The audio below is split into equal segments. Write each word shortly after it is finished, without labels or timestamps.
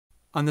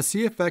On the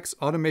CFX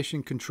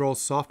Automation Control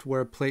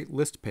software plate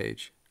list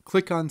page,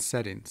 click on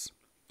Settings.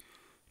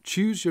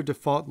 Choose your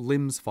default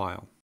LIMS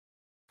file.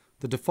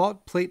 The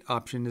default plate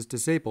option is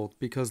disabled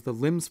because the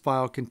LIMS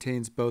file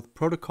contains both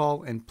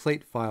protocol and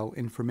plate file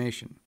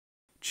information.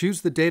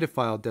 Choose the data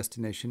file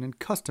destination and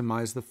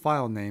customize the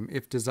file name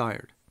if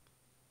desired.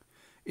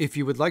 If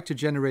you would like to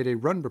generate a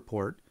run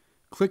report,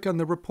 click on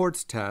the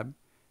Reports tab,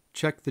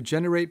 check the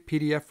Generate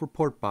PDF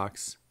Report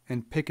box,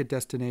 and pick a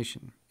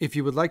destination. If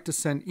you would like to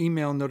send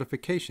email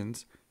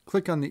notifications,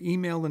 click on the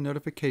Email and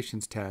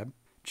Notifications tab,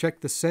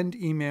 check the Send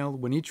Email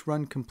when each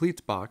run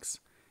completes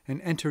box,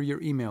 and enter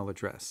your email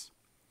address.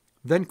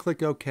 Then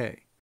click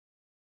OK.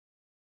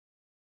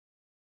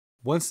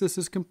 Once this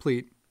is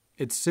complete,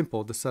 it's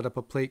simple to set up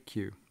a plate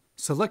queue.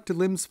 Select a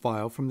LIMS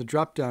file from the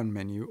drop-down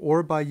menu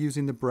or by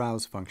using the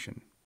Browse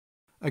function.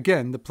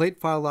 Again, the plate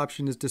file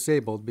option is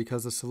disabled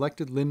because the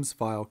selected LIMS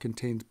file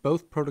contains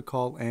both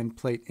protocol and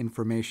plate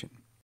information.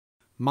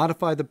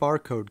 Modify the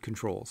barcode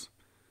controls.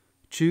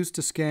 Choose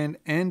to scan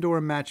and/or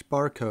match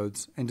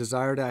barcodes and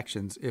desired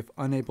actions if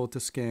unable to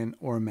scan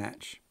or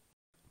match.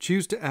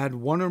 Choose to add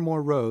one or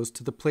more rows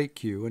to the plate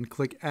queue and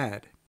click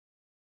Add.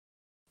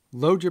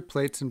 Load your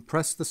plates and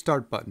press the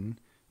Start button,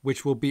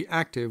 which will be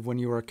active when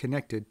you are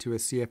connected to a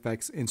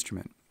CFX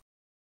instrument.